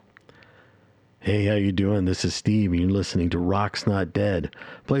Hey, how you doing? This is Steve, and you're listening to Rock's Not Dead,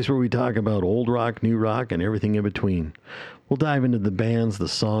 a place where we talk about old rock, new rock, and everything in between. We'll dive into the bands, the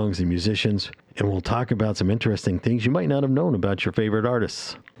songs, the musicians, and we'll talk about some interesting things you might not have known about your favorite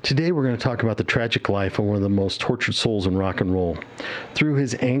artists. Today we're going to talk about the tragic life of one of the most tortured souls in rock and roll. Through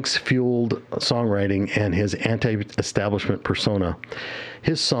his angst-fueled songwriting and his anti-establishment persona,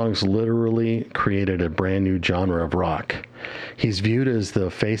 his songs literally created a brand new genre of rock. He's viewed as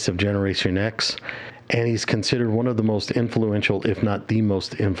the face of Generation X, and he's considered one of the most influential, if not the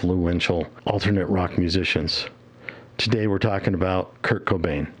most influential, alternate rock musicians. Today we're talking about Kurt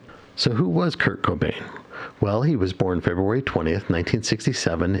Cobain. So who was Kurt Cobain? Well, he was born February 20th,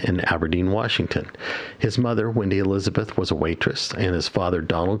 1967 in Aberdeen, Washington. His mother, Wendy Elizabeth, was a waitress, and his father,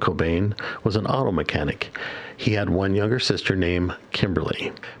 Donald Cobain, was an auto mechanic. He had one younger sister named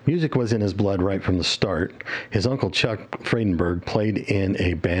Kimberly. Music was in his blood right from the start. His uncle Chuck Friedenberg played in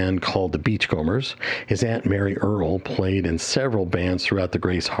a band called the Beachcombers. His Aunt Mary Earl played in several bands throughout the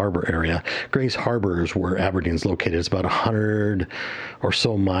Grace Harbor area. Grace Harbor is where Aberdeen's located. It's about 100 or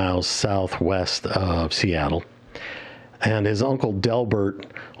so miles southwest of Seattle. And his uncle Delbert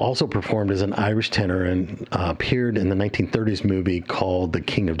also performed as an Irish tenor and appeared in the 1930s movie called The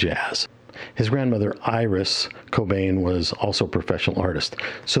King of Jazz. His grandmother, Iris Cobain, was also a professional artist.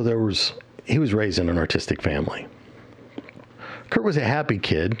 So he was raised in an artistic family. Kurt was a happy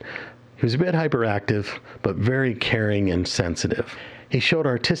kid. He was a bit hyperactive, but very caring and sensitive. He showed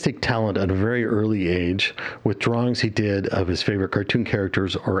artistic talent at a very early age with drawings he did of his favorite cartoon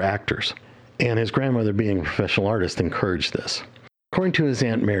characters or actors. And his grandmother, being a professional artist, encouraged this. According to his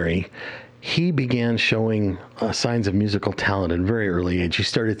Aunt Mary, he began showing signs of musical talent at a very early age. He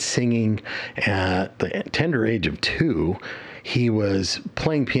started singing at the tender age of 2. He was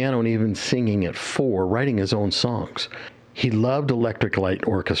playing piano and even singing at 4, writing his own songs. He loved Electric Light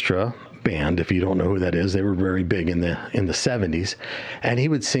Orchestra band. If you don't know who that is, they were very big in the 70s. And he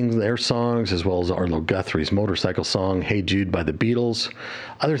would sing their songs as well as Arlo Guthrie's motorcycle song, Hey Jude by the Beatles,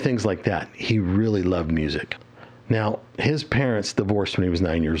 other things like that. He really loved music. Now, his parents divorced when he was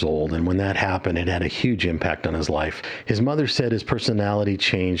 9 years old, and when that happened, it had a huge impact on his life. His mother said his personality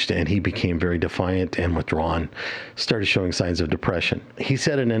changed and he became very defiant and withdrawn, started showing signs of depression. He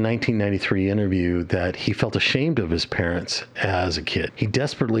said in a 1993 interview that he felt ashamed of his parents as a kid. He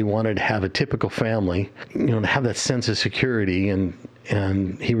desperately wanted to have a typical family, to have that sense of security, and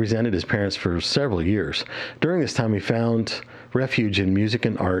he resented his parents for several years. During this time, he found refuge in music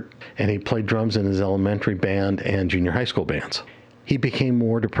and art, and he played drums in his elementary band and junior high school bands. He became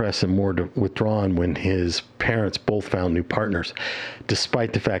more depressed and more withdrawn when his parents both found new partners,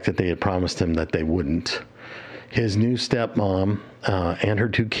 despite the fact that they had promised him that they wouldn't. His new stepmom and her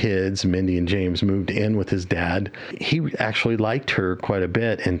 2 kids, Mindy and James, moved in with his dad. He actually liked her quite a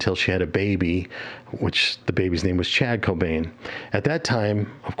bit until she had a baby, which the baby's name was Chad Cobain. At that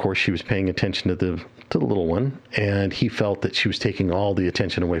time, of course, she was paying attention to the little one, and he felt that she was taking all the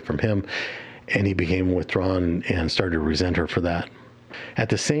attention away from him, and he became withdrawn and started to resent her for that. At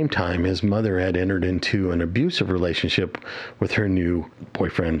the same time, his mother had entered into an abusive relationship with her new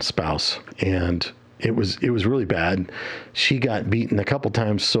boyfriend, spouse, and it was really bad. She got beaten a couple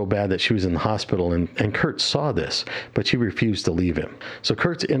times so bad that she was in the hospital, and Kurt saw this, but she refused to leave him. So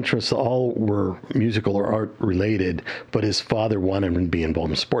Kurt's interests all were musical or art related, but his father wanted him to be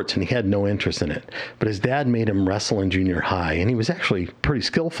involved in sports, and he had no interest in it. But his dad made him wrestle in junior high, and he was actually pretty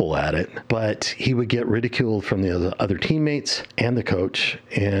skillful at it, but he would get ridiculed from the other teammates and the coach,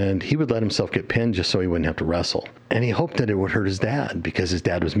 and he would let himself get pinned just so he wouldn't have to wrestle. And he hoped that it would hurt his dad because his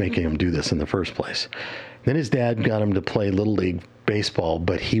dad was making him do this in the first place. Then his dad got him to play Little League baseball,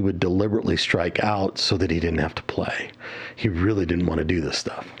 but he would deliberately strike out so that he didn't have to play. He really didn't want to do this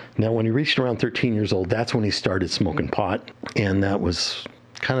stuff. Now, when he reached around 13 years old, that's when he started smoking pot, and that was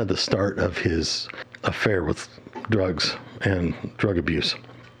kind of the start of his affair with drugs and drug abuse.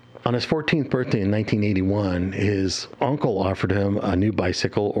 On his 14th birthday in 1981, his uncle offered him a new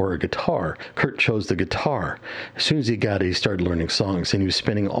bicycle or a guitar. Kurt chose the guitar. As soon as he got it, he started learning songs, and he was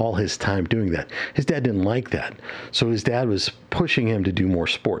spending all his time doing that. His dad didn't like that, so his dad was pushing him to do more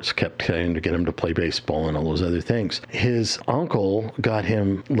sports, kept trying to get him to play baseball and all those other things. His uncle got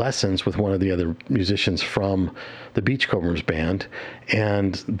him lessons with one of the other musicians from the Beachcombers band,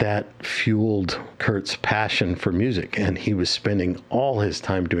 and that fueled Kurt's passion for music, and he was spending all his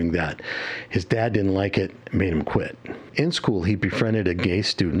time doing that. His dad didn't like it, made him quit. In school, he befriended a gay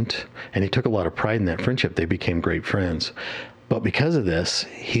student, and he took a lot of pride in that friendship. They became great friends. But because of this,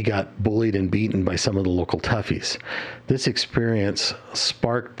 he got bullied and beaten by some of the local toughies. This experience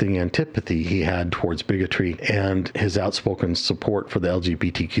sparked the antipathy he had towards bigotry and his outspoken support for the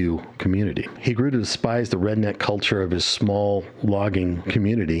LGBTQ community. He grew to despise the redneck culture of his small logging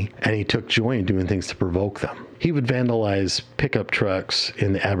community, and he took joy in doing things to provoke them. He would vandalize pickup trucks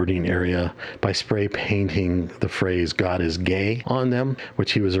in the Aberdeen area by spray painting the phrase "God is gay" on them,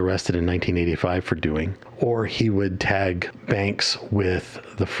 which he was arrested in 1985 for doing. Or he would tag banks with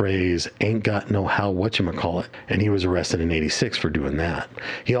the phrase "ain't got no how whatchamacallit," and he was arrested in 86 for doing that.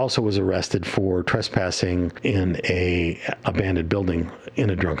 He also was arrested for trespassing in a abandoned building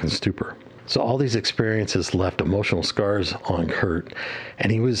in a drunken stupor. So all these experiences left emotional scars on Kurt,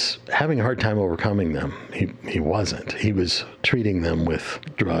 and he was having a hard time overcoming them. He wasn't. He was treating them with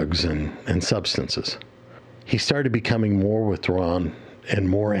drugs and substances. He started becoming more withdrawn and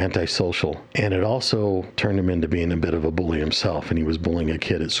more antisocial, and it also turned him into being a bit of a bully himself, and he was bullying a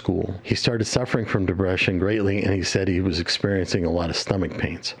kid at school. He started suffering from depression greatly, and he said he was experiencing a lot of stomach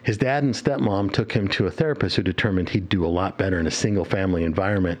pains. His dad and stepmom took him to a therapist who determined he'd do a lot better in a single family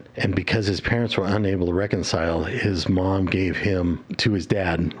environment, and because his parents were unable to reconcile, his mom gave him to his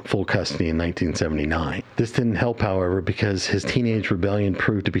dad full custody in 1979. This didn't help, however, because his teenage rebellion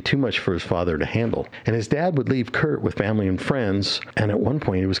proved to be too much for his father to handle, and his dad would leave Kurt with family and friends, and at one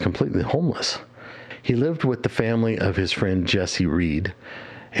point he was completely homeless. He lived with the family of his friend Jesse Reed,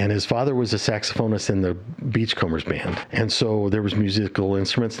 and his father was a saxophonist in the Beachcombers band, and so there was musical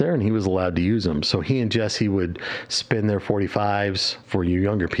instruments there, and he was allowed to use them. So he and Jesse would spin their 45s. For you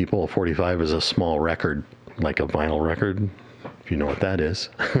younger people, a 45 is a small record, like a vinyl record, if you know what that is.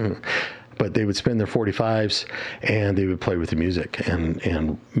 But they would spin their 45s, and they would play with the music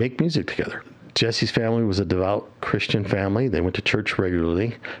and make music together. Jesse's family was a devout Christian family. They went to church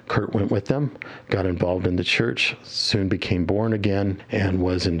regularly. Kurt went with them, got involved in the church, soon became born again, and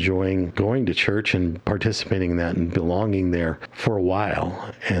was enjoying going to church and participating in that and belonging there for a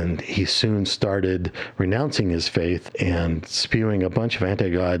while. And he soon started renouncing his faith and spewing a bunch of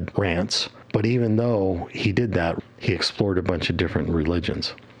anti-God rants. But even though he did that, he explored a bunch of different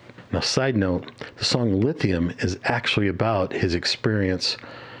religions. Now, side note, the song Lithium is actually about his experience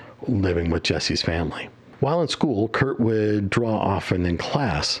living with Jesse's family. While in school, Kurt would draw often in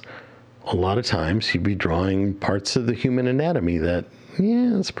class. A lot of times he'd be drawing parts of the human anatomy that,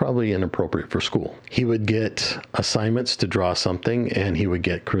 it's probably inappropriate for school. He would get assignments to draw something, and he would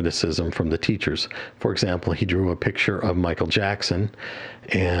get criticism from the teachers. For example, he drew a picture of Michael Jackson,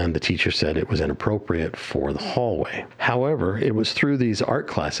 and the teacher said it was inappropriate for the hallway. However, it was through these art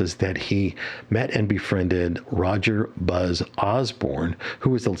classes that he met and befriended Roger Buzz Osborne, who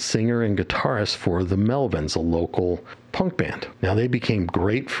was the singer and guitarist for the Melvins, a local punk band. Now, they became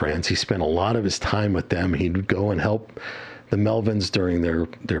great friends. He spent a lot of his time with them. He'd go and help the Melvins during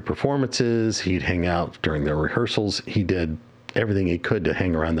their performances. He'd hang out during their rehearsals. He did everything he could to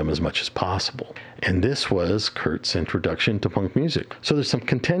hang around them as much as possible. And this was Kurt's introduction to punk music. So there's some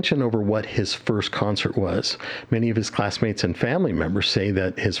contention over what his first concert was. Many of his classmates and family members say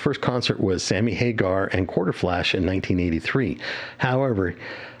that his first concert was Sammy Hagar and Quarterflash in 1983. However,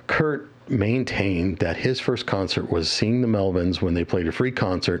 Kurt maintained that his first concert was seeing the Melvins when they played a free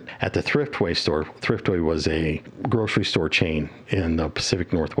concert at the Thriftway store. Thriftway was a grocery store chain in the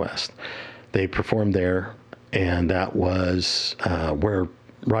Pacific Northwest. They performed there, and that was where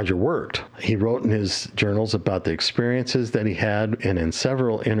Roger worked. He wrote in his journals about the experiences that he had, and in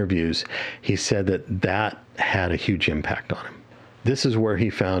several interviews, he said that had a huge impact on him. This is where he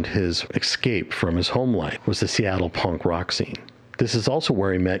found his escape from his home life, was the Seattle punk rock scene. This is also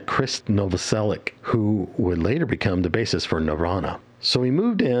where he met Chris Novoselic, who would later become the bassist for Nirvana. So he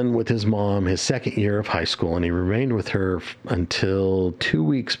moved in with his mom his second year of high school, and he remained with her until 2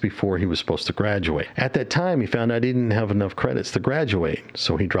 weeks before he was supposed to graduate. At that time, he found out he didn't have enough credits to graduate,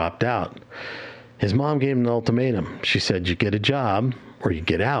 so he dropped out. His mom gave him an ultimatum. She said, you get a job or you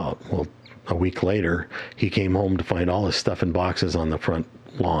get out. Well, a week later, he came home to find all his stuff in boxes on the front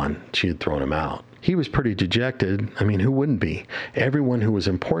lawn. She had thrown him out. He was pretty dejected. I mean, who wouldn't be? Everyone who was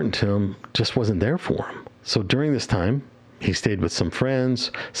important to him just wasn't there for him. So during this time, he stayed with some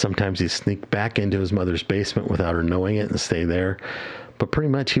friends. Sometimes he sneaked back into his mother's basement without her knowing it and stay there. But pretty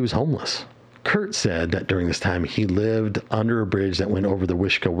much he was homeless. Kurt said that during this time he lived under a bridge that went over the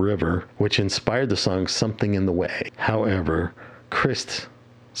Wishkah River, which inspired the song Something in the Way. However, Chris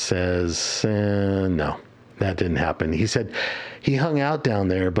says, no. That didn't happen. He said he hung out down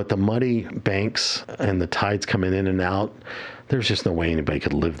there, but the muddy banks and the tides coming in and out, there's just no way anybody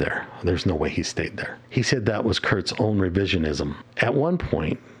could live there. There's no way he stayed there. He said that was Kurt's own revisionism. At one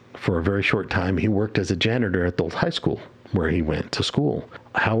point, for a very short time, he worked as a janitor at the old high school where he went to school.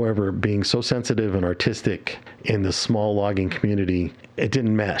 However, being so sensitive and artistic in the small logging community, it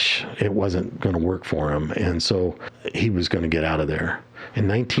didn't mesh. It wasn't going to work for him. And so he was going to get out of there. In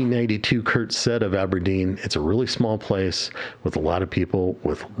 1992, Kurt said of Aberdeen, it's a really small place with a lot of people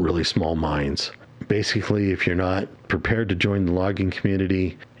with really small minds. Basically, if you're not prepared to join the logging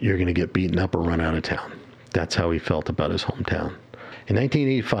community, you're going to get beaten up or run out of town. That's how he felt about his hometown. In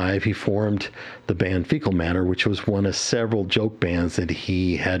 1985, he formed the band Fecal Matter, which was one of several joke bands that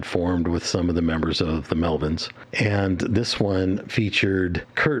he had formed with some of the members of the Melvins. And this one featured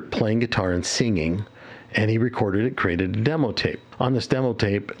Kurt playing guitar and singing, and he recorded it, created a demo tape. On this demo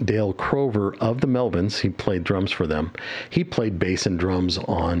tape, Dale Crover of the Melvins, he played drums for them. He played bass and drums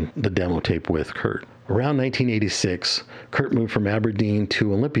on the demo tape with Kurt. Around 1986, Kurt moved from Aberdeen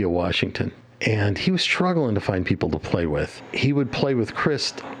to Olympia, Washington. And he was struggling to find people to play with. He would play with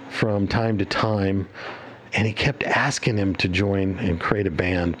Chris from time to time, and he kept asking him to join and create a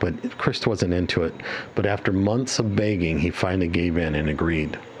band, but Chris wasn't into it. But after months of begging, he finally gave in and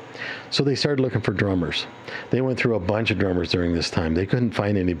agreed. So they started looking for drummers. They went through a bunch of drummers during this time. They couldn't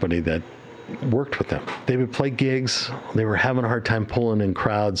find anybody that worked with them. They would play gigs. They were having a hard time pulling in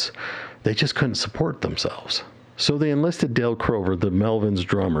crowds. They just couldn't support themselves. So they enlisted Dale Crover, the Melvins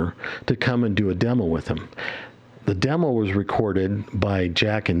drummer, to come and do a demo with him. The demo was recorded by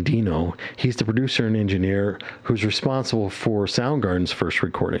Jack Endino. He's the producer and engineer who's responsible for Soundgarden's first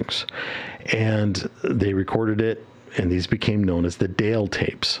recordings. And they recorded it, and these became known as the Dale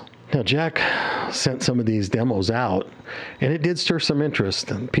tapes. Now, Jack sent some of these demos out, and it did stir some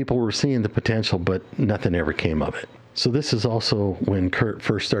interest. People were seeing the potential, but nothing ever came of it. So this is also when Kurt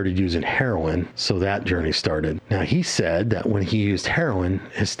first started using heroin, so that journey started. Now, he said that when he used heroin,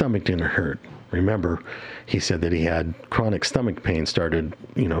 his stomach didn't hurt. Remember, he said that he had chronic stomach pain started,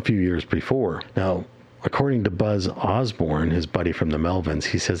 a few years before. Now, according to Buzz Osborne, his buddy from the Melvins,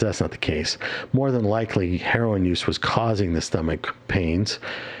 he says that's not the case. More than likely, heroin use was causing the stomach pains,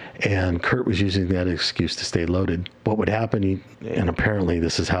 and Kurt was using that excuse to stay loaded. What would happen, and apparently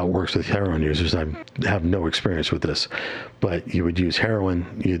this is how it works with heroin users, I have no experience with this, but you would use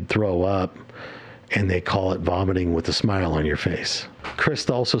heroin, you'd throw up, and they call it vomiting with a smile on your face. Chris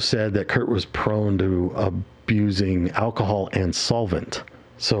also said that Kurt was prone to abusing alcohol and solvent.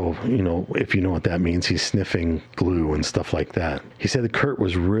 So, if you know what that means, he's sniffing glue and stuff like that. He said that Kurt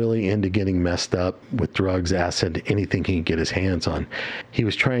was really into getting messed up with drugs, acid, anything he could get his hands on. He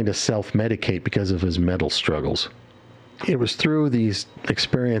was trying to self-medicate because of his mental struggles. It was through these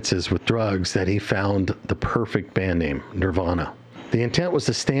experiences with drugs that he found the perfect band name, Nirvana. The intent was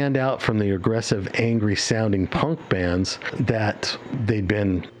to stand out from the aggressive, angry-sounding punk bands that they'd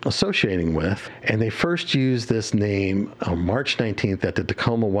been associating with, and they first used this name on March 19th at the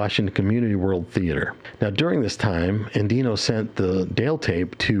Tacoma, Washington Community World Theater. Now, during this time, Endino sent the Dale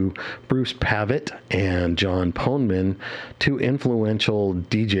tape to Bruce Pavitt and John Poneman, two influential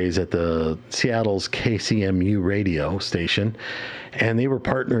DJs at the Seattle's KCMU radio station, and they were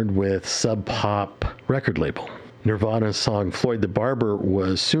partnered with Sub Pop record label. Nirvana's song Floyd the Barber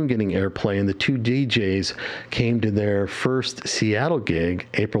was soon getting airplay, and the two DJs came to their first Seattle gig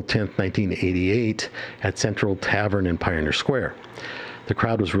April 10th, 1988 at Central Tavern in Pioneer Square. The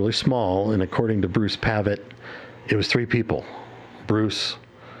crowd was really small, and according to Bruce Pavitt, it was 3 people, Bruce,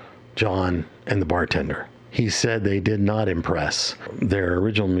 John, and the bartender. He said they did not impress. Their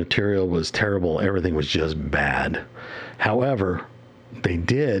original material was terrible. Everything was just bad. However, they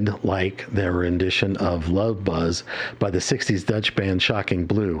did like their rendition of Love Buzz by the 60s Dutch band Shocking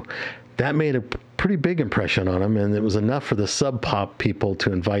Blue. That made a pretty big impression on them, and it was enough for the Sub Pop people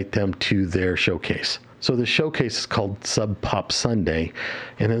to invite them to their showcase. So the showcase is called Sub Pop Sunday,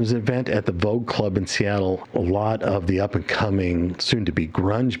 and it was an event at the Vogue Club in Seattle. A lot of the up-and-coming, soon-to-be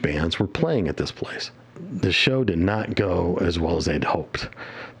grunge bands were playing at this place. The show did not go as well as they'd hoped.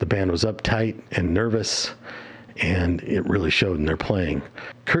 The band was uptight and nervous, and it really showed in their playing.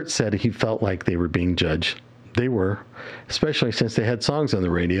 Kurt said he felt like they were being judged. They were, especially since they had songs on the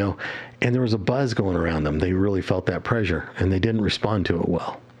radio, and there was a buzz going around them. They really felt that pressure, and they didn't respond to it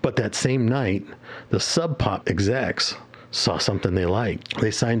well. But that same night, the Sub Pop execs saw something they liked.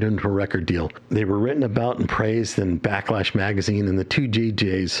 They signed into a record deal. They were written about and praised in Backlash magazine, and the two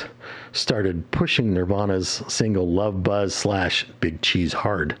DJs started pushing Nirvana's single Love Buzz / Big Cheese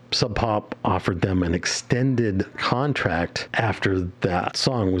hard. Sub Pop offered them an extended contract after that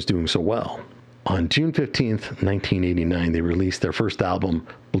song was doing so well. On June 15th, 1989, they released their first album,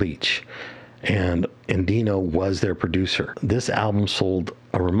 Bleach, and Endino was their producer. This album sold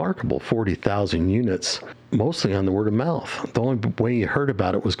a remarkable 40,000 units, mostly on the word of mouth. The only way you heard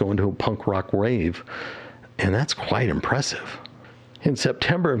about it was going to a punk rock rave, and that's quite impressive. In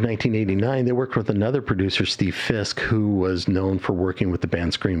September of 1989, they worked with another producer, Steve Fisk, who was known for working with the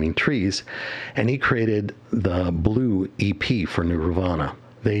band Screaming Trees, and he created the Blue EP for Nirvana.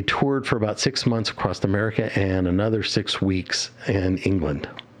 They toured for about 6 months across America and another 6 weeks in England.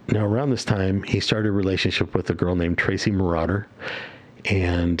 Now, around this time, he started a relationship with a girl named Tracy Marauder,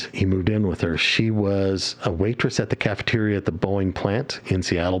 and he moved in with her. She was a waitress at the cafeteria at the Boeing plant in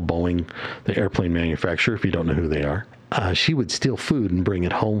Seattle. Boeing, the airplane manufacturer, if you don't know who they are. She would steal food and bring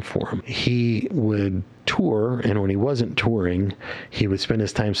it home for him. He would tour, and when he wasn't touring, he would spend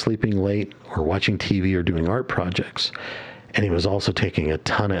his time sleeping late or watching TV or doing art projects. And he was also taking a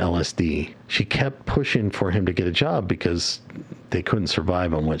ton of LSD. She kept pushing for him to get a job because they couldn't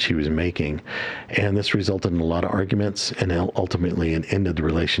survive on what she was making. And this resulted in a lot of arguments, and ultimately it ended the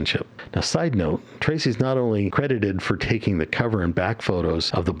relationship. Now, side note, Tracy's not only credited for taking the cover and back photos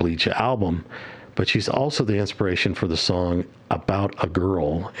of the Bleach album, but she's also the inspiration for the song About a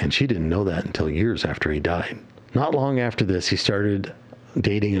Girl, and she didn't know that until years after he died. Not long after this, he started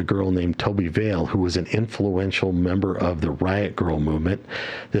dating a girl named Toby Vale, who was an influential member of the Riot Girl movement.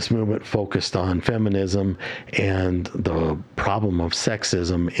 This movement focused on feminism and the problem of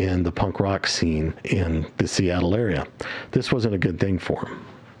sexism in the punk rock scene in the Seattle area. This wasn't a good thing for him.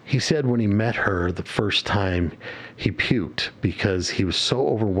 He said when he met her the first time, he puked because he was so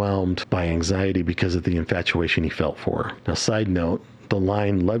overwhelmed by anxiety because of the infatuation he felt for her. Now, side note, the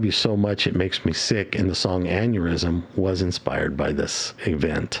line, "Love you so much it makes me sick," in the song Aneurysm was inspired by this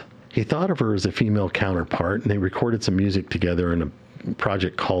event. He thought of her as a female counterpart, and they recorded some music together in a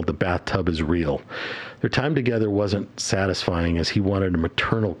project called The Bathtub Is Real. Their time together wasn't satisfying, as he wanted a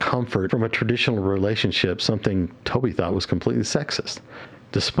maternal comfort from a traditional relationship, something Toby thought was completely sexist.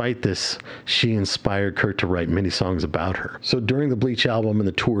 Despite this, she inspired Kurt to write many songs about her. So during the Bleach album and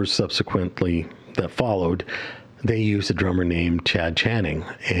the tours subsequently that followed, they used a drummer named Chad Channing.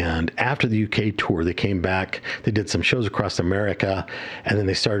 And after the UK tour, they came back, they did some shows across America, and then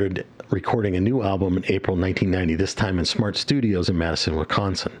they started recording a new album in April 1990, this time in Smart Studios in Madison,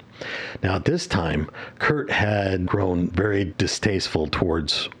 Wisconsin. Now, at this time, Kurt had grown very distasteful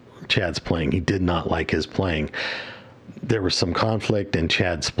towards Chad's playing. He did not like his playing. There was some conflict, and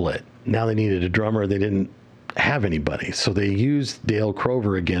Chad split. Now they needed a drummer. They didn't have anybody, so they used Dale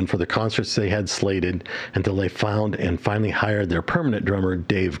Crover again for the concerts they had slated until they found and finally hired their permanent drummer,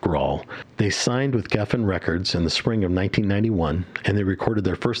 Dave Grohl. They signed with Geffen Records in the spring of 1991, and they recorded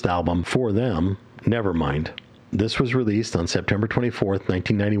their first album for them, Nevermind. This was released on September 24th,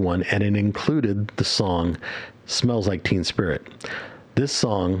 1991, and it included the song Smells Like Teen Spirit. This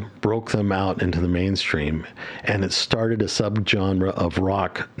song broke them out into the mainstream, and it started a subgenre of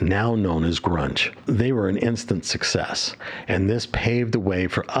rock now known as grunge. They were an instant success, and this paved the way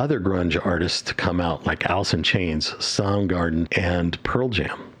for other grunge artists to come out like Alice in Chains, Soundgarden, and Pearl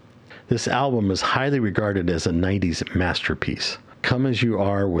Jam. This album is highly regarded as a 90s masterpiece. Come As You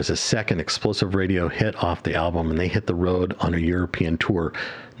Are was a second explosive radio hit off the album, and they hit the road on a European tour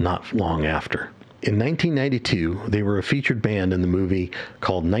not long after. In 1992, they were a featured band in the movie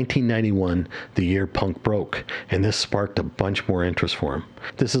called 1991, The Year Punk Broke, and this sparked a bunch more interest for them.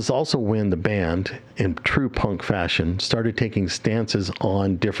 This is also when the band, in true punk fashion, started taking stances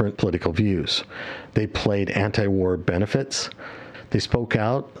on different political views. They played anti-war benefits. They spoke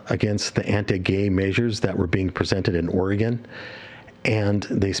out against the anti-gay measures that were being presented in Oregon, and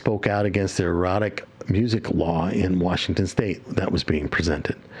they spoke out against the erotic music law in Washington State that was being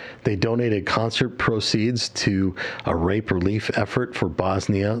presented. They donated concert proceeds to a rape relief effort for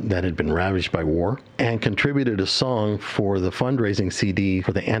Bosnia that had been ravaged by war, and contributed a song for the fundraising CD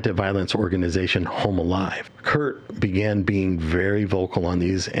for the anti-violence organization Home Alive. Kurt began being very vocal on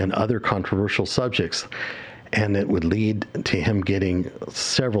these and other controversial subjects, and it would lead to him getting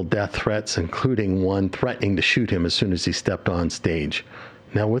several death threats, including one threatening to shoot him as soon as he stepped on stage.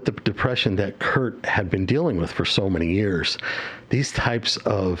 Now, with the depression that Kurt had been dealing with for so many years, these types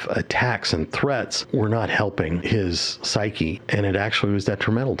of attacks and threats were not helping his psyche, and it actually was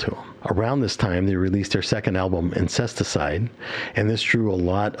detrimental to him. Around this time, they released their second album, Incesticide, and this drew a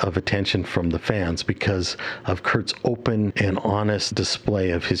lot of attention from the fans because of Kurt's open and honest display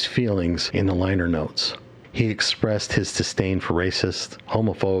of his feelings in the liner notes. He expressed his disdain for racists,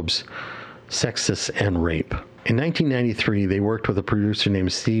 homophobes, sexists, and rape. In 1993, they worked with a producer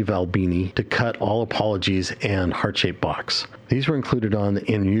named Steve Albini to cut All Apologies and Heart-Shaped Box. These were included on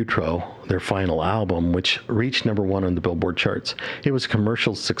In Utero, their final album, which reached number 1 on the Billboard charts. It was a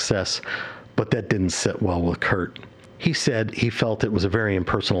commercial success, but that didn't sit well with Kurt. He said he felt it was a very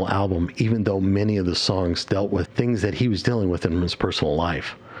impersonal album, even though many of the songs dealt with things that he was dealing with in his personal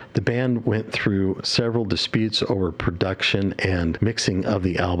life. The band went through several disputes over production and mixing of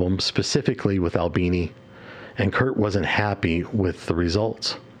the album, specifically with Albini, and Kurt wasn't happy with the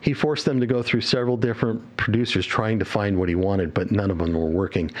results. He forced them to go through several different producers trying to find what he wanted, but none of them were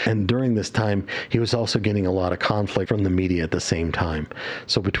working. And during this time, he was also getting a lot of conflict from the media at the same time.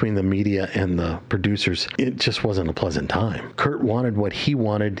 So between the media and the producers, it just wasn't a pleasant time. Kurt wanted what he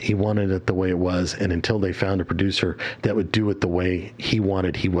wanted it the way it was, and until they found a producer that would do it the way he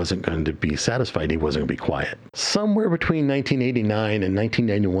wanted, he wasn't going to be satisfied. He wasn't going to be quiet. Somewhere between 1989 and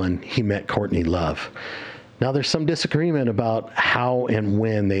 1991, he met Courtney Love. Now, there's some disagreement about how and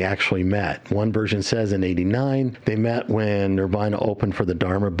when they actually met. One version says in 89, they met when Nirvana opened for the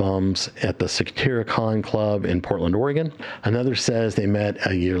Dharma Bums at the Satyricon Club in Portland, Oregon. Another says they met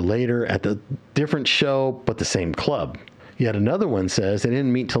a year later at a different show, but the same club. Yet another one says they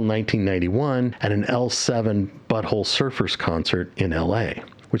didn't meet till 1991 at an L7 Butthole Surfers concert in LA.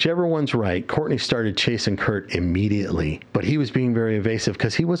 Whichever one's right, Courtney started chasing Kurt immediately, but he was being very evasive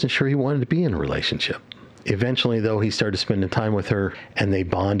because he wasn't sure he wanted to be in a relationship. Eventually, though, he started spending time with her, and they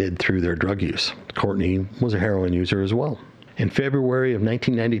bonded through their drug use. Courtney was a heroin user as well. In February of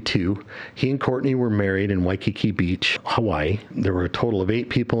 1992, he and Courtney were married in Waikiki Beach, Hawaii. There were a total of 8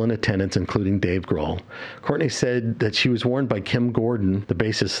 people in attendance, including Dave Grohl. Courtney said that she was warned by Kim Gordon, the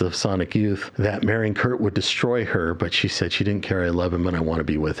bassist of Sonic Youth, that marrying Kurt would destroy her, but she said she didn't care. I love him and I want to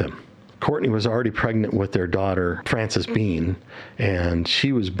be with him. Courtney was already pregnant with their daughter, Frances Bean, and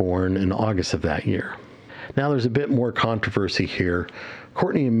she was born in August of that year. Now, there's a bit more controversy here.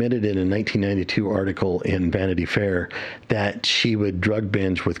 Courtney admitted in a 1992 article in Vanity Fair that she would drug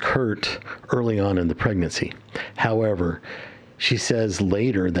binge with Kurt early on in the pregnancy. However, she says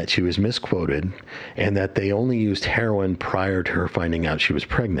later that she was misquoted and that they only used heroin prior to her finding out she was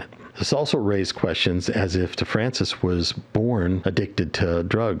pregnant. This also raised questions as if Frances was born addicted to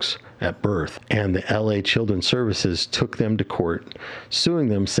drugs at birth, and the LA Children's Services took them to court, suing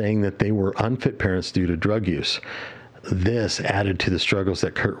them, saying that they were unfit parents due to drug use. This added to the struggles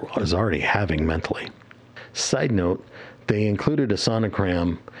that Kurt was already having mentally. Side note, they included a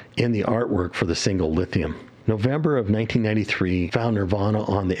sonogram in the artwork for the single Lithium. November of 1993 found Nirvana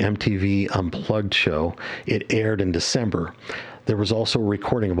on the MTV Unplugged show. It aired in December. There was also a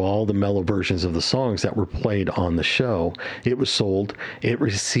recording of all the mellow versions of the songs that were played on the show. It was sold. It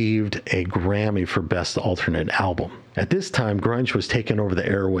received a Grammy for Best Alternate Album. At this time, grunge was taking over the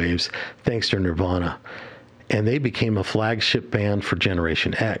airwaves thanks to Nirvana, and they became a flagship band for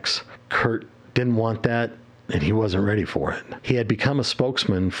Generation X. Kurt didn't want that, and he wasn't ready for it. He had become a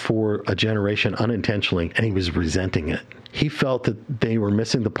spokesman for a generation unintentionally, and he was resenting it. He felt that they were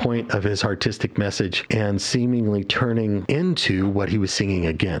missing the point of his artistic message and seemingly turning into what he was singing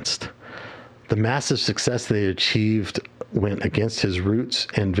against. The massive success they achieved went against his roots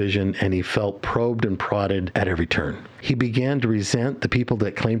and vision, and he felt probed and prodded at every turn. He began to resent the people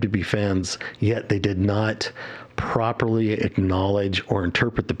that claimed to be fans, yet they did not properly acknowledge or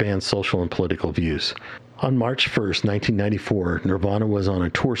interpret the band's social and political views. On March 1st, 1994, Nirvana was on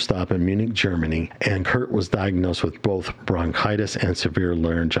a tour stop in Munich, Germany, and Kurt was diagnosed with both bronchitis and severe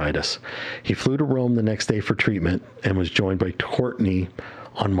laryngitis. He flew to Rome the next day for treatment and was joined by Courtney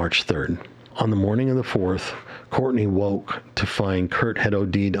on March 3rd. On the morning of the 4th, Courtney woke to find Kurt had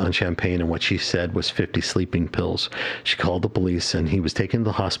OD'd on champagne and what she said was 50 sleeping pills. She called the police and he was taken to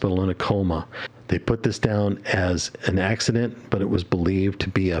the hospital in a coma. They put this down as an accident, but it was believed to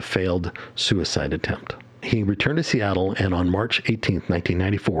be a failed suicide attempt. He returned to Seattle, and on March 18,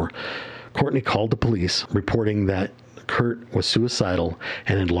 1994, Courtney called the police, reporting that Kurt was suicidal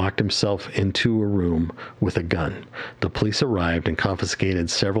and had locked himself into a room with a gun. The police arrived and confiscated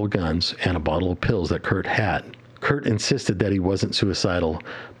several guns and a bottle of pills that Kurt had. Kurt insisted that he wasn't suicidal,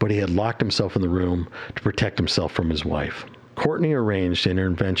 but he had locked himself in the room to protect himself from his wife. Courtney arranged an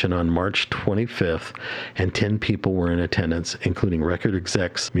intervention on March 25th, and 10 people were in attendance, including record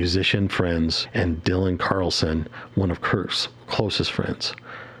execs, musician friends, and Dylan Carlson, one of Kurt's closest friends.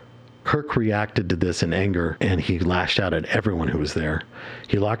 Kurt reacted to this in anger, and he lashed out at everyone who was there.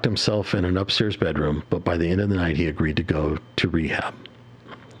 He locked himself in an upstairs bedroom, but by the end of the night, he agreed to go to rehab.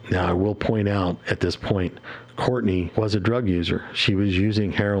 Now, I will point out at this point, Courtney was a drug user. She was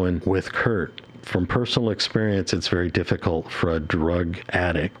using heroin with Kurt. From personal experience, it's very difficult for a drug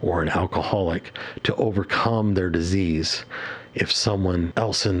addict or an alcoholic to overcome their disease if someone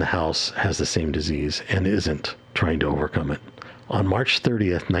else in the house has the same disease and isn't trying to overcome it. On March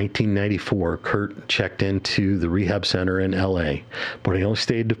 30th, 1994, Kurt checked into the rehab center in LA, but he only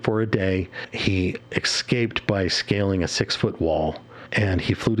stayed for a day. He escaped by scaling a 6-foot wall, and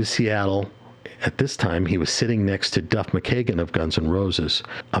he flew to Seattle At this time, he was sitting next to Duff McKagan of Guns N' Roses,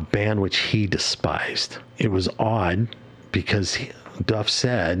 a band which he despised. It was odd because Duff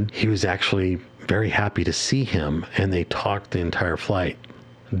said he was actually very happy to see him, and they talked the entire flight.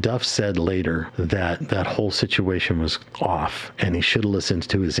 Duff said later that that whole situation was off, and he should have listened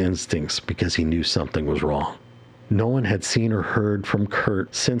to his instincts because he knew something was wrong. No one had seen or heard from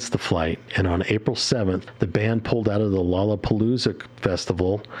Kurt since the flight, and on April 7th, the band pulled out of the Lollapalooza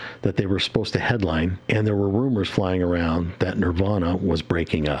festival that they were supposed to headline, and there were rumors flying around that Nirvana was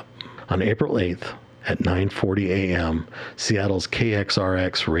breaking up. On April 8th, at 9:40 a.m., Seattle's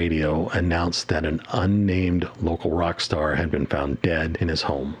KXRX radio announced that an unnamed local rock star had been found dead in his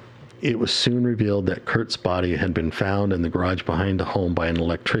home. It was soon revealed that Kurt's body had been found in the garage behind the home by an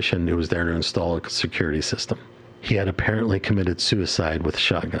electrician who was there to install a security system. He had apparently committed suicide with a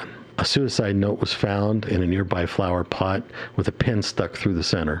shotgun. A suicide note was found in a nearby flower pot with a pin stuck through the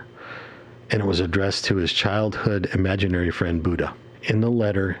center, and it was addressed to his childhood imaginary friend Buddha. In the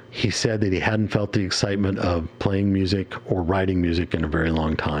letter, he said that he hadn't felt the excitement of playing music or writing music in a very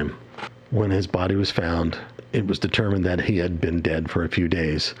long time. When his body was found, it was determined that he had been dead for a few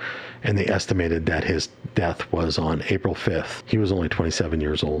days, and they estimated that his death was on April 5th. He was only 27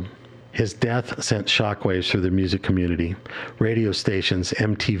 years old. His death sent shockwaves through the music community. Radio stations,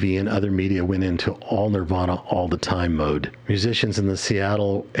 MTV, and other media went into all Nirvana all the time mode. Musicians in the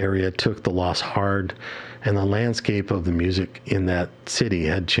Seattle area took the loss hard, and the landscape of the music in that city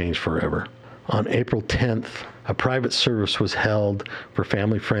had changed forever. On April 10th, a private service was held for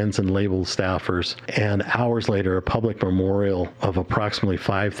family, friends, and label staffers, and hours later, a public memorial of approximately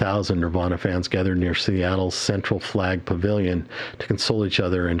 5,000 Nirvana fans gathered near Seattle's Central Flag Pavilion to console each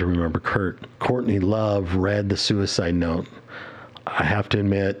other and to remember Kurt. Courtney Love read the suicide note. I have to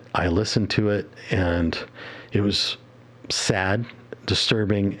admit, I listened to it, and it was sad,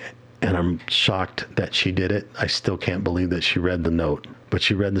 disturbing, and I'm shocked that she did it. I still can't believe that she read the note. But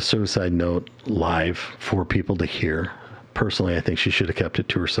she read the suicide note live for people to hear. Personally, I think she should have kept it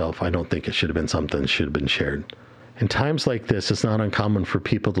to herself. I don't think it should have been something that should have been shared. In times like this, it's not uncommon for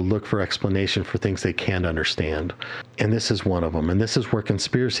people to look for explanation for things they can't understand. And this is one of them. And this is where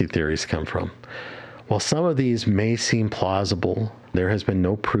conspiracy theories come from. While some of these may seem plausible, there has been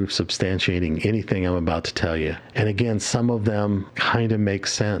no proof substantiating anything I'm about to tell you. And again, some of them kind of make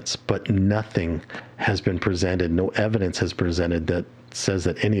sense, but nothing has been presented, no evidence has presented that says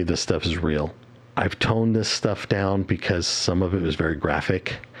that any of this stuff is real. I've toned this stuff down because some of it was very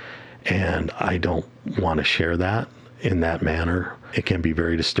graphic, and I don't want to share that in that manner. It can be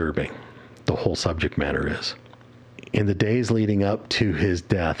very disturbing. The whole subject matter is. In the days leading up to his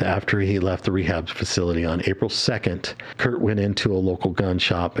death, after he left the rehab facility on April 2nd, Kurt went into a local gun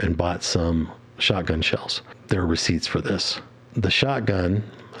shop and bought some shotgun shells. There are receipts for this. The shotgun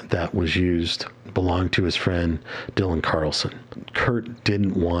that was used belonged to his friend Dylan Carlson. Kurt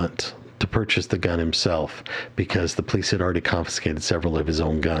didn't want to purchase the gun himself because the police had already confiscated several of his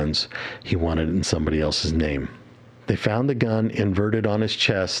own guns. He wanted it in somebody else's name. They found the gun inverted on his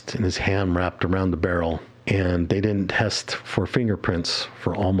chest and his hand wrapped around the barrel, and they didn't test for fingerprints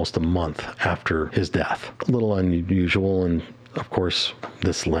for almost a month after his death. A little unusual, and of course,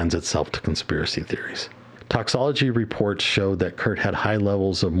 this lends itself to conspiracy theories. Toxicology reports showed that Kurt had high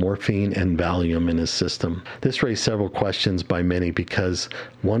levels of morphine and Valium in his system. This raised several questions by many because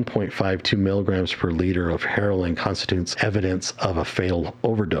 1.52 milligrams per liter of heroin constitutes evidence of a fatal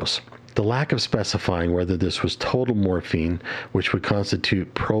overdose. The lack of specifying whether this was total morphine, which would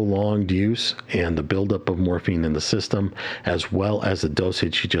constitute prolonged use and the buildup of morphine in the system, as well as the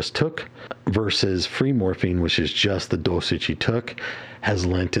dosage he just took, versus free morphine, which is just the dosage he took, has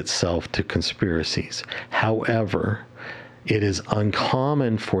lent itself to conspiracies. However, it is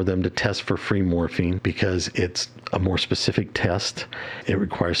uncommon for them to test for free morphine because it's a more specific test. It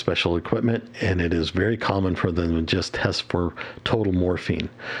requires special equipment, and it is very common for them to just test for total morphine.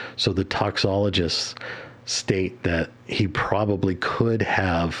 So the toxicologists state that he probably could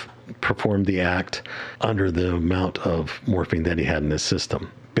have performed the act under the amount of morphine that he had in his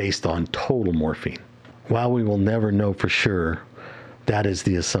system, based on total morphine. While we will never know for sure, that is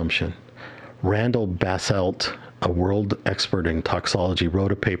the assumption. Randall Basselt, a world expert in toxicology,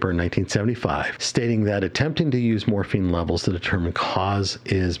 wrote a paper in 1975 stating that attempting to use morphine levels to determine cause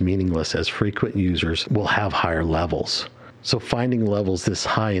is meaningless as frequent users will have higher levels. So finding levels this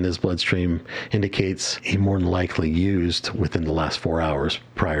high in his bloodstream indicates he more than likely used within the last 4 hours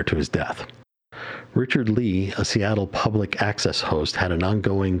prior to his death. Richard Lee, a Seattle public access host, had an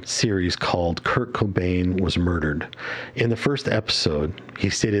ongoing series called Kurt Cobain Was Murdered. In the first episode, he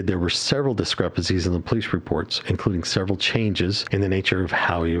stated there were several discrepancies in the police reports, including several changes in the nature of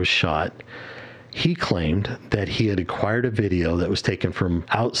how he was shot. He claimed that he had acquired a video that was taken from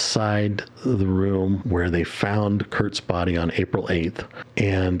outside the room where they found Kurt's body on April 8th,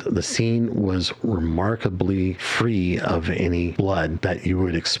 and the scene was remarkably free of any blood that you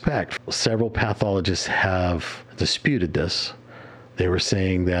would expect. Several pathologists have disputed this. They were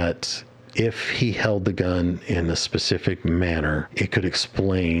saying that if he held the gun in a specific manner, it could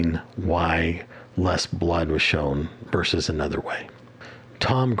explain why less blood was shown versus another way.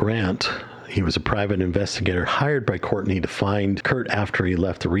 Tom Grant, he was a private investigator hired by Courtney to find Kurt after he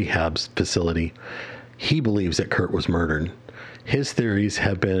left the rehab facility. He believes that Kurt was murdered. His theories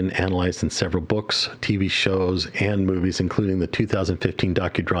have been analyzed in several books, TV shows, and movies, including the 2015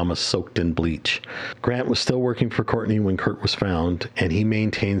 docudrama Soaked in Bleach. Grant was still working for Courtney when Kurt was found, and he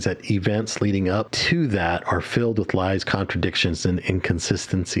maintains that events leading up to that are filled with lies, contradictions, and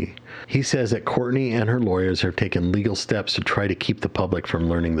inconsistency. He says that Courtney and her lawyers have taken legal steps to try to keep the public from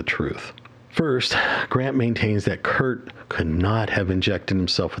learning the truth. First, Grant maintains that Kurt could not have injected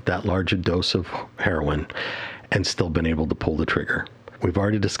himself with that large a dose of heroin and still been able to pull the trigger. We've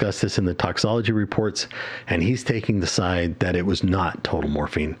already discussed this in the toxicology reports, and he's taking the side that it was not total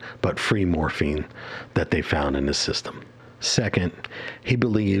morphine, but free morphine that they found in his system. Second, he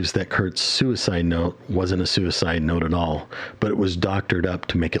believes that Kurt's suicide note wasn't a suicide note at all, but it was doctored up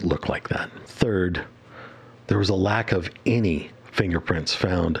to make it look like that. Third, there was a lack of any fingerprints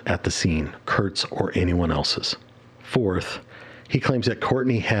found at the scene, Kurt's or anyone else's. Fourth, he claims that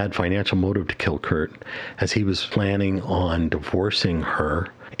Courtney had financial motive to kill Kurt, as he was planning on divorcing her,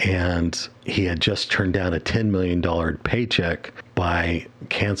 and he had just turned down a $10 million paycheck by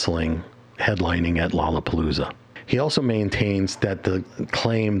canceling headlining at Lollapalooza. He also maintains that the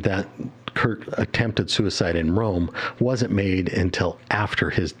claim that Kurt attempted suicide in Rome wasn't made until after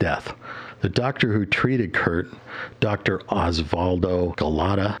his death. The doctor who treated Kurt, Dr. Osvaldo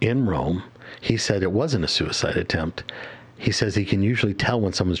Galata in Rome, he said it wasn't a suicide attempt. He says he can usually tell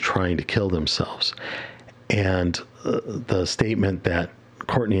when someone's trying to kill themselves. And the statement that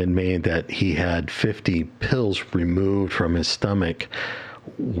Courtney had made that he had 50 pills removed from his stomach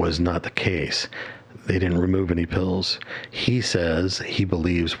was not the case. They didn't remove any pills. He says he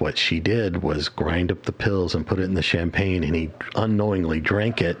believes what she did was grind up the pills and put it in the champagne, and he unknowingly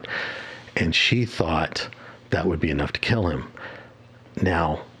drank it, and she thought that would be enough to kill him.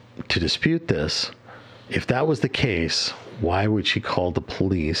 Now, to dispute this, if that was the case, why would she call the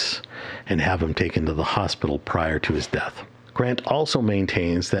police and have him taken to the hospital prior to his death? Grant also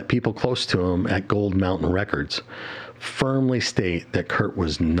maintains that people close to him at Gold Mountain Records firmly state that Kurt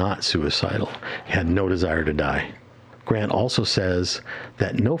was not suicidal, had no desire to die. Grant also says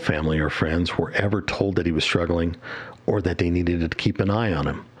that no family or friends were ever told that he was struggling or that they needed to keep an eye on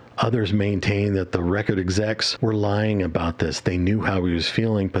him. Others maintain that the record execs were lying about this. They knew how he was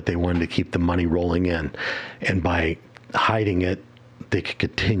feeling, but they wanted to keep the money rolling in. And by hiding it, they could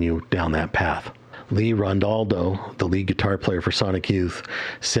continue down that path. Lee Rondaldo, the lead guitar player for Sonic Youth,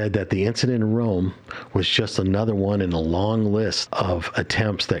 said that the incident in Rome was just another one in a long list of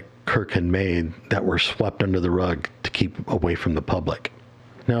attempts that Kirk had made that were swept under the rug to keep away from the public.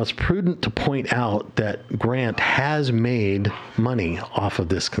 Now, it's prudent to point out that Grant has made money off of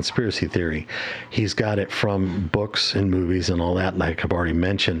this conspiracy theory. He's got it from books and movies and all that, like I've already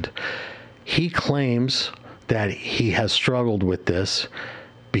mentioned. He claims that he has struggled with this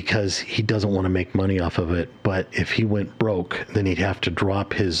because he doesn't want to make money off of it. But if he went broke, then he'd have to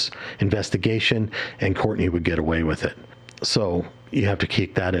drop his investigation and Courtney would get away with it. So you have to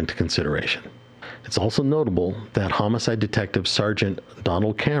keep that into consideration. It's also notable that homicide detective Sergeant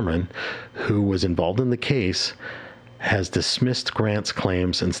Donald Cameron, who was involved in the case, has dismissed Grant's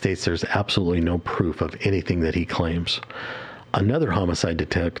claims and states there's absolutely no proof of anything that he claims. Another homicide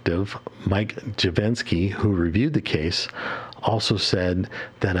detective, Mike Javensky, who reviewed the case, also said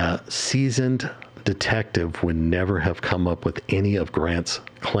that a seasoned detective would never have come up with any of Grant's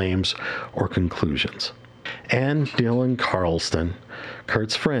claims or conclusions. And Dylan Carlston,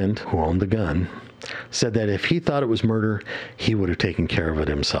 Kurt's friend who owned the gun, said that if he thought it was murder, he would have taken care of it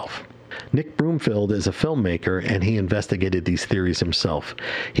himself. Nick Broomfield is a filmmaker, and he investigated these theories himself.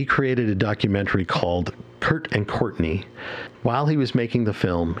 He created a documentary called Kurt and Courtney. While he was making the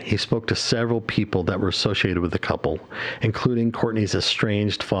film, he spoke to several people that were associated with the couple, including Courtney's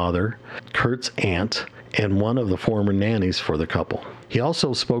estranged father, Kurt's aunt, and one of the former nannies for the couple. He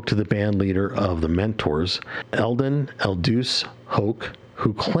also spoke to the band leader of the Mentors, Eldon Eldus Hoke,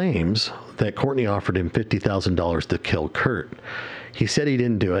 who claims that Courtney offered him $50,000 to kill Kurt. He said he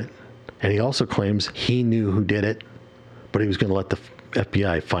didn't do it, and he also claims he knew who did it, but he was going to let the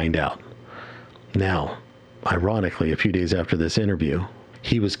FBI find out. Now, ironically, a few days after this interview,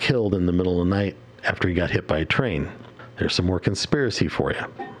 he was killed in the middle of the night after he got hit by a train. There's some more conspiracy for you.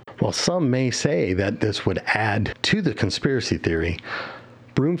 While some may say that this would add to the conspiracy theory,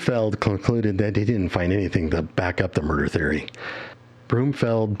 Broomfield concluded that he didn't find anything to back up the murder theory.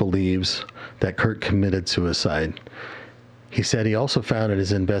 Broomfield believes that Kurt committed suicide. He said he also found in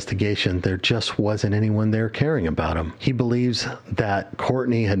his investigation there just wasn't anyone there caring about him. He believes that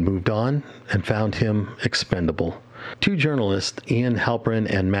Courtney had moved on and found him expendable. Two journalists, Ian Halperin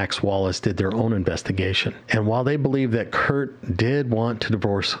and Max Wallace, did their own investigation. And while they believe that Kurt did want to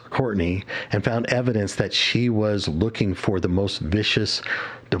divorce Courtney and found evidence that she was looking for the most vicious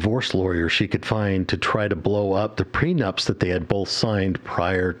divorce lawyer she could find to try to blow up the prenups that they had both signed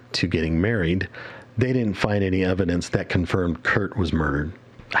prior to getting married, they didn't find any evidence that confirmed Kurt was murdered.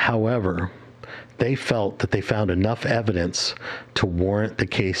 However, they felt that they found enough evidence to warrant the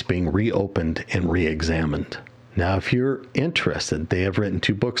case being reopened and re-examined. Now, if you're interested, they have written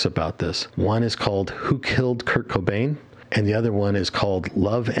 2 books about this. One is called Who Killed Kurt Cobain? And the other one is called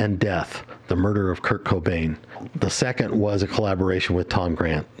Love and Death, The Murder of Kurt Cobain. The second was a collaboration with Tom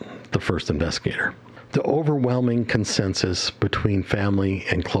Grant, the first investigator. The overwhelming consensus between family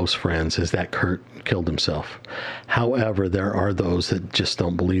and close friends is that Kurt killed himself. However, there are those that just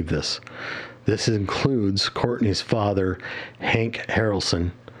don't believe this. This includes Courtney's father, Hank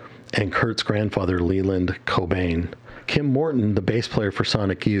Harrelson, and Kurt's grandfather, Leland Cobain. Kim Morton, the bass player for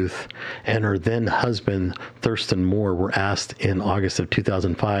Sonic Youth, and her then husband, Thurston Moore, were asked in August of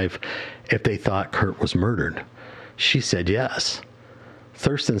 2005 if they thought Kurt was murdered. She said yes.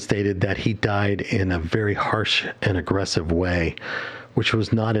 Thurston stated that he died in a very harsh and aggressive way, which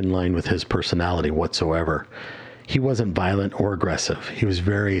was not in line with his personality whatsoever. He wasn't violent or aggressive. He was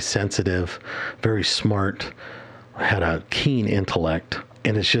very sensitive, very smart, had a keen intellect,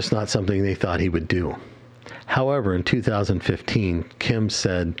 and it's just not something they thought he would do. However, in 2015, Kim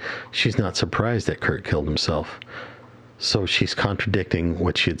said she's not surprised that Kurt killed himself. So she's contradicting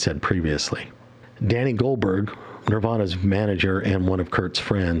what she had said previously. Danny Goldberg, Nirvana's manager and one of Kurt's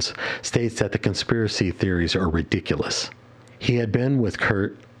friends, states that the conspiracy theories are ridiculous. He had been with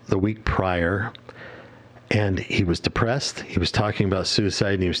Kurt the week prior, and he was depressed, he was talking about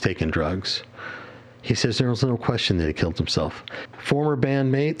suicide, and he was taking drugs. He says there was no question that he killed himself. Former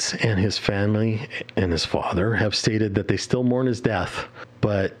bandmates and his family and his father have stated that they still mourn his death,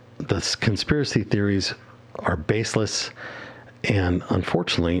 but the conspiracy theories are baseless and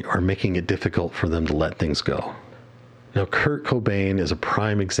unfortunately are making it difficult for them to let things go. Now, Kurt Cobain is a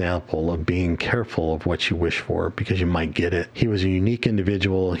prime example of being careful of what you wish for because you might get it. He was a unique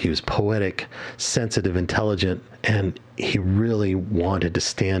individual. He was poetic, sensitive, intelligent, and he really wanted to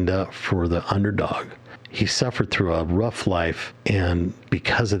stand up for the underdog. He suffered through a rough life, and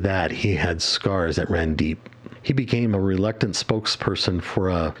because of that, he had scars that ran deep. He became a reluctant spokesperson for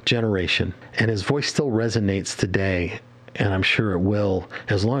a generation, and his voice still resonates today, and I'm sure it will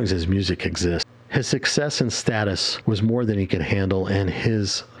as long as his music exists. His success and status was more than he could handle, and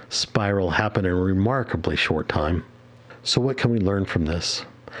his spiral happened in a remarkably short time. So what can we learn from this?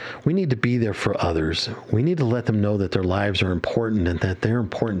 We need to be there for others. We need to let them know that their lives are important and that they're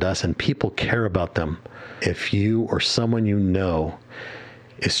important to us and people care about them. If you or someone you know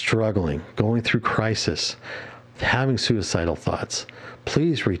is struggling, going through crisis, having suicidal thoughts,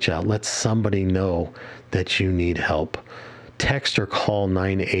 please reach out. Let somebody know that you need help. Text or call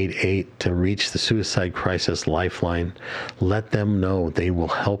 988 to reach the Suicide Crisis Lifeline. Let them know they will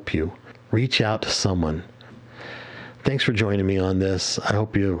help you. Reach out to someone. Thanks for joining me on this. I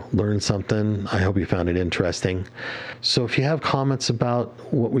hope you learned something. I hope you found it interesting. So if you have comments about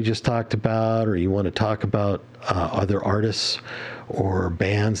what we just talked about, or you want to talk about other artists or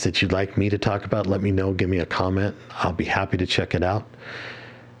bands that you'd like me to talk about, let me know. Give me a comment. I'll be happy to check it out.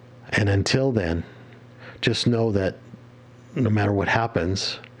 And until then, just know that no matter what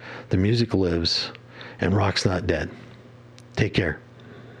happens, the music lives and rock's not dead. Take care.